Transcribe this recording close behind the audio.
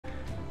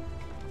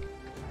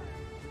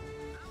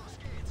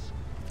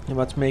The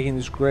matchmaking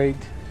is great.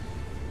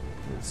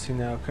 Let's see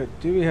now. Okay,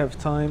 do we have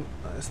time?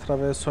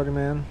 Traverse, sorry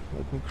man.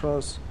 Let me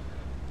cross.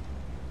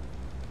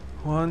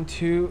 1,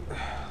 2.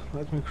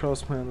 Let me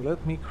cross, man.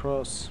 Let me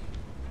cross.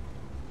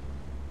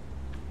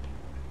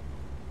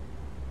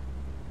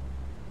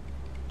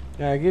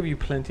 Yeah, I gave you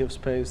plenty of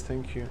space.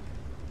 Thank you.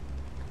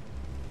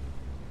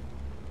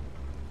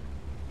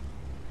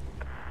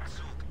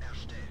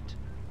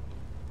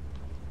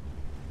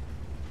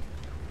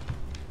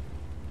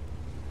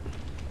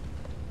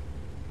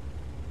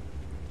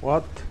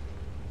 What?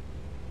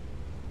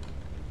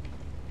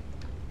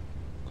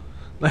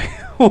 Like,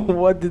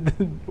 what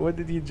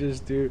did he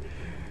just do?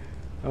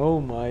 Oh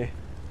my.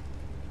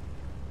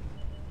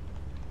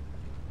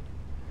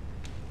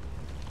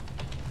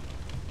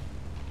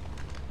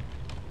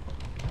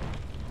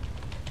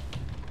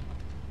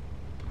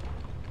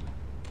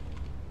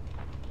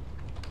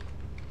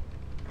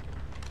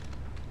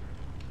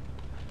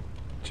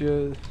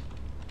 Just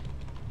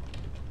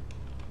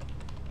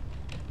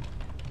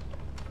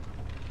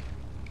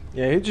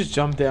yeah, he just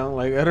jumped down.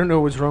 Like, I don't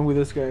know what's wrong with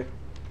this guy.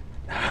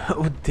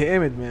 Oh,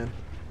 damn it, man.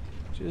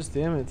 Just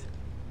damn it.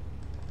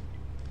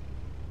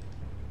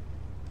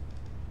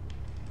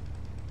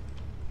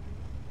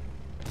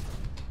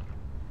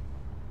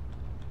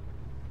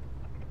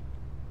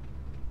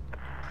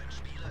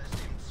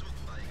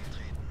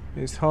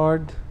 It's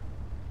hard.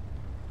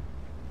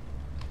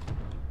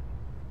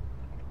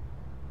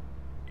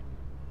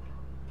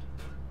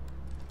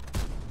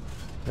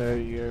 There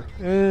you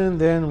go. And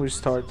then we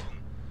start.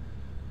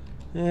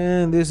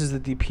 And this is the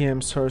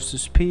DPM source to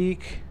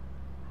speak.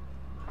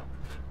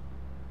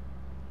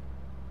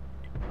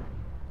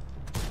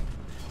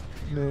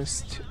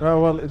 Missed. Oh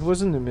well, it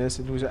wasn't a miss.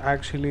 It was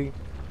actually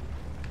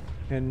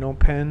a no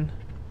pen.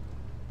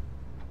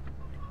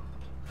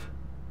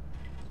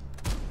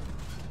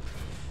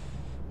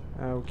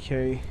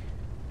 Okay.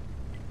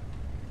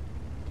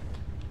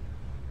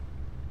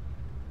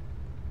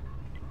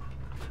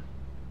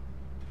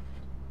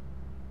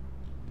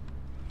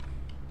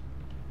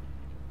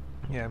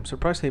 Yeah, I'm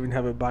surprised I even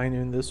have a bane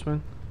in this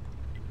one.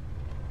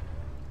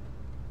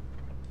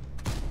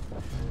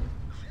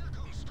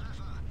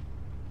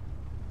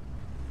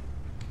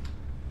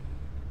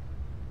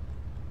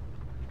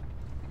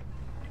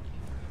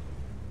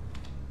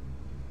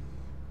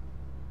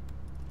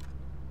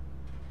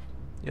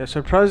 Yeah,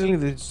 surprisingly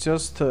there's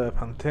just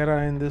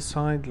Pantera in this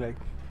side. Like,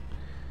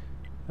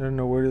 I don't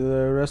know where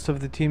the rest of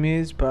the team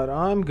is, but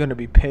I'm gonna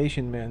be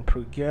patient, man.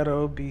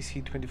 Progetto,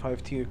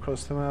 BC25T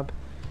across the map.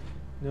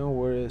 No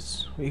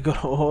worries, we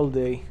got all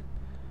day.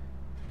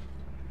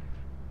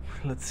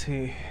 Let's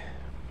see.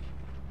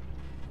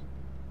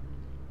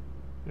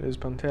 There's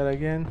Pantera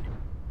again.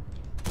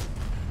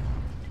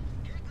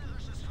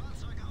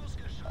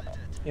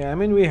 Yeah, I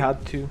mean, we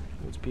had to,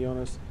 let's be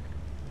honest.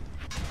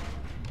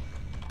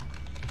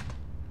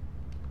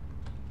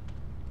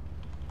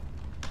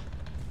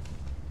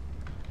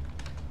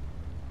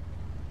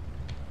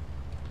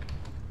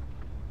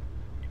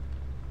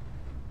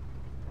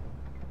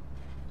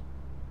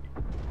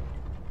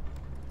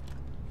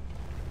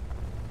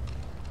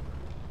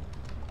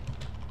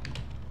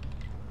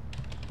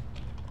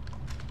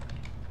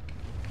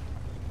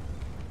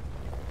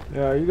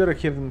 Yeah, you gotta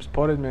keep them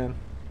spotted, man.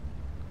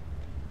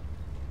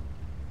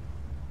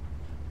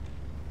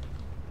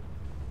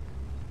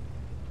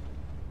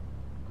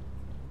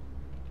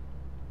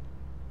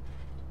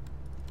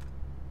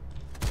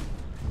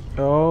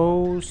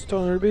 Oh,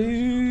 Stoner B.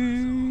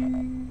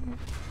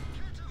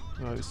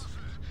 Nice.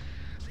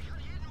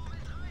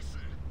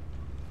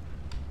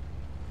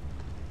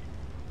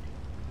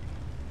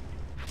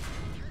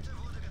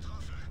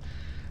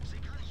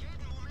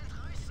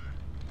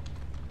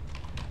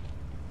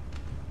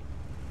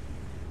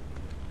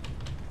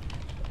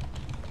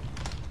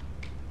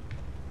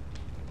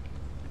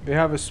 They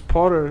have a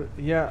spotter.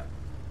 Yeah,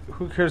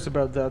 who cares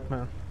about that,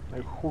 man?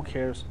 Like, who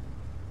cares?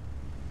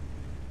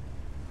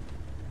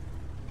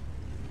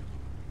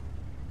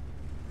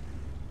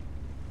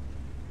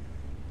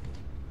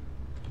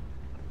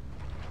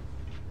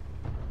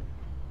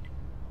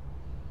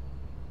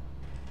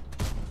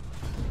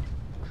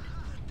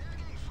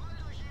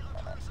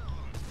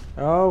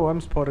 Oh,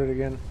 I'm spotted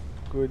again.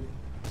 Good.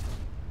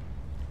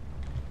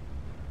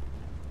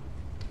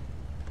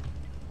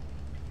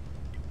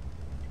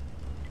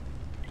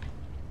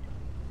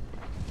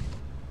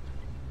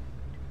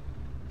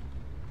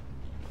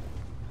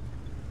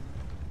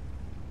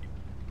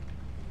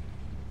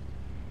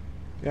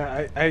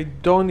 Yeah, I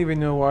don't even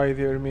know why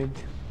they're mid.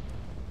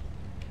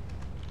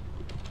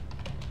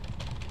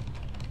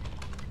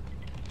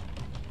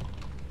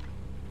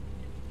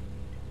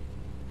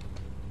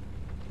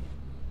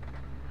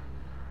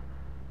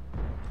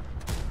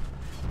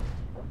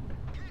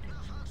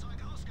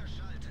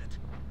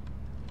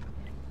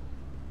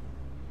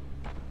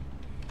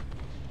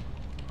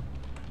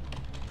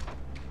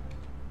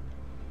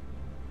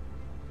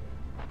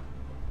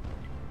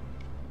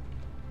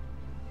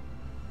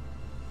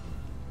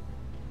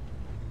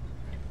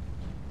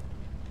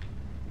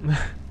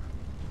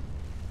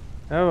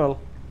 Oh well.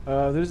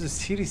 There's a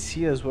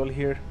CDC as well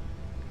here.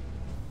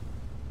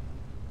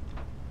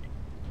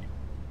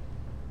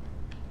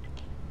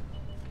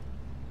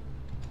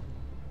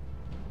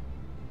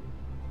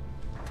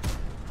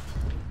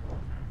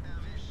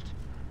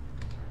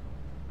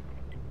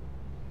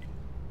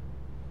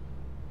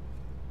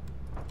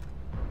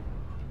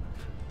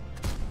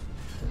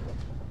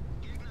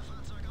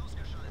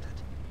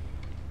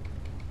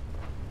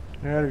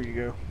 There you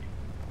go.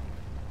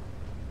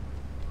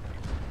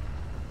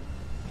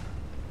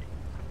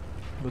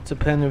 What's a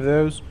pen of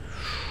those?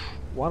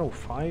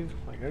 105?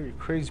 Like, are you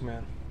crazy,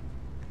 man?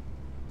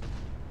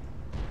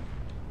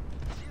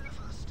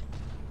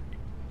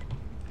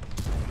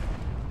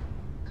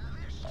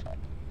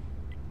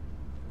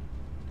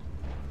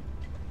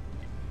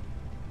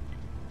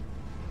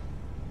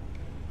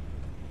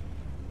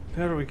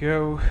 There we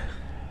go.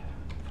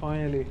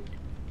 Finally.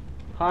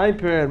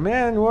 Hyper,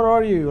 man, what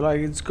are you? Like,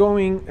 it's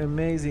going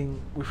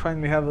amazing. We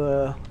finally have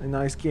a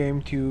nice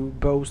game to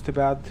boast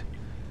about.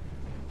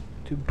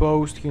 To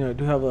boast, you know,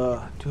 to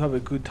have a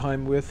good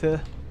time with it.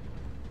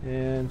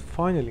 And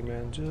finally,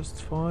 man,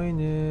 just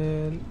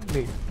finally.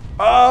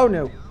 Oh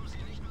no!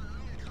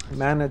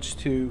 Managed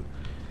to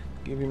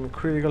give him a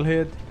critical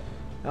hit.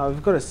 Now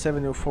we've got a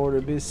 704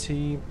 to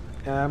BC.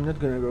 I'm not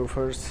gonna go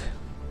first.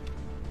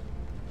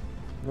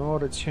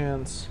 Not a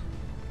chance.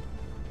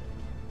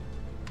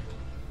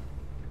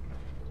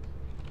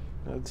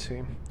 Let's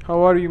see.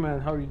 How are you, man?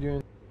 How are you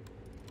doing?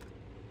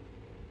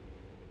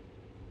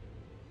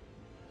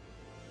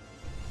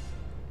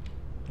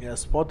 Yeah,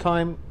 spot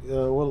time.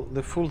 Well,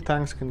 the full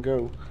tanks can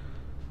go.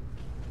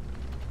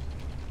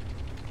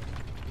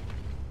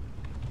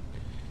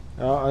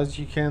 As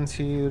you can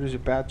see, there is a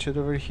bat shot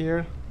over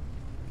here.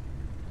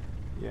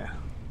 Yeah.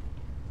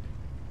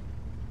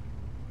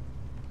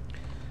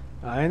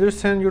 I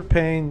understand your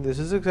pain. This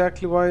is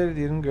exactly why it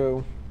didn't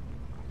go.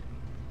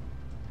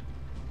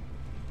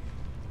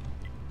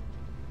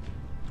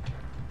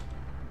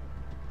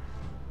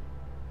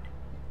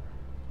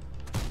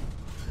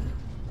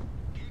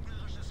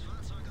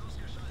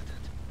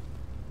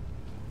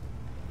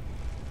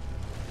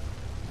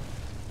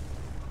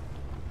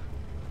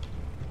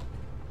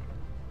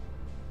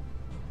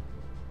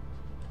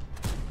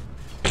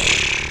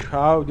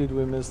 How did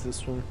we miss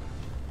this one?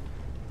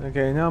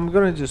 Okay, now I'm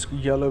gonna just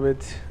yellow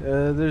it.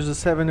 There's a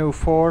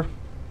 704.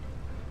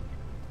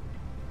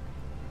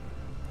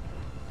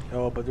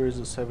 Oh, but there is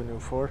a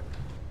 704.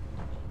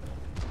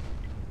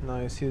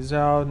 Nice, he's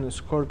out. And a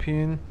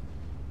Scorpion.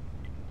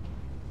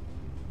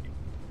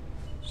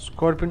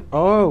 Scorpion.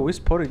 Oh, we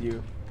spotted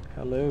you.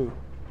 Hello.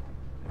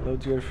 Hello,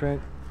 dear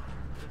friend.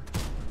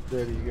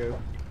 There you go.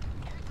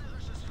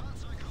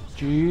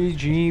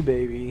 GG,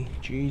 baby.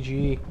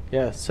 GG.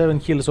 Yeah, 7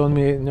 kills on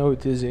me. No,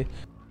 it is it.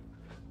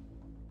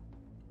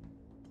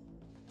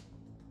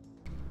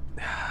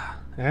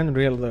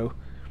 Unreal, though.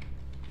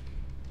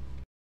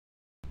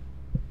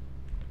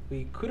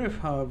 We could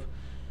have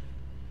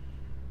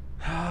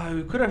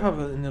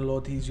in a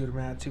lot easier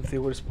match if they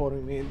were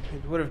spotting me.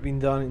 It would have been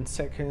done in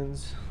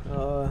seconds.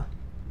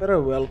 But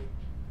oh well.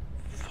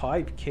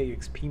 5k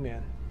XP,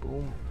 man.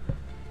 Boom.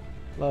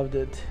 Loved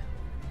it.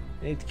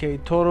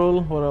 8k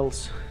total. What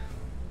else?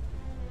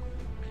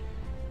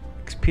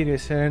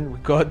 Experience, and we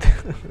got.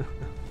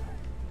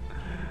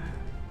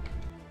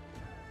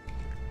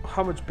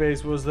 How much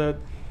base was that?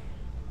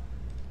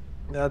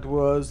 That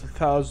was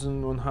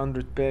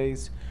 1100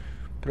 base.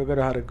 But I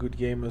gotta had a good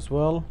game as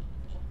well.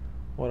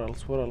 What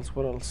else? What else?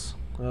 What else?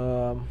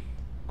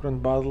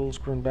 Grunt battles.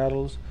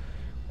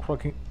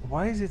 Crocking.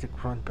 Why is it a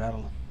grunt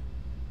battle?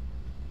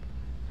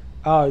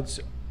 Oh, it's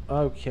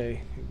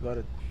okay. You got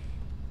it.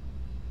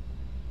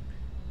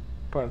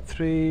 Part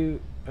 3.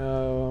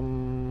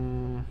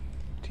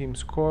 Team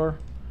score.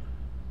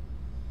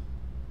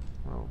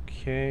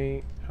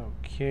 Okay.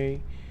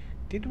 Okay.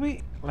 Did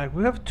we like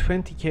we have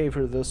 20k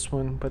for this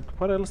one? But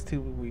what else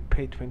did we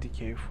pay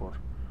 20k for?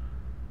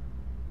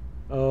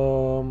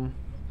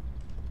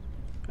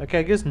 Okay,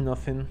 I guess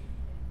nothing.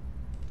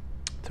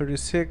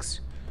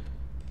 36.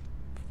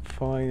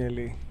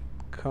 Finally.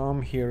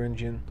 Come here,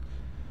 engine.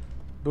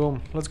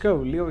 Boom. Let's go.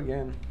 Leo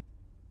again.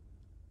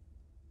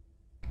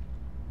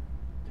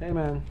 Hey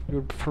man,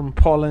 you're from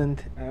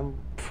Poland. I'm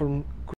from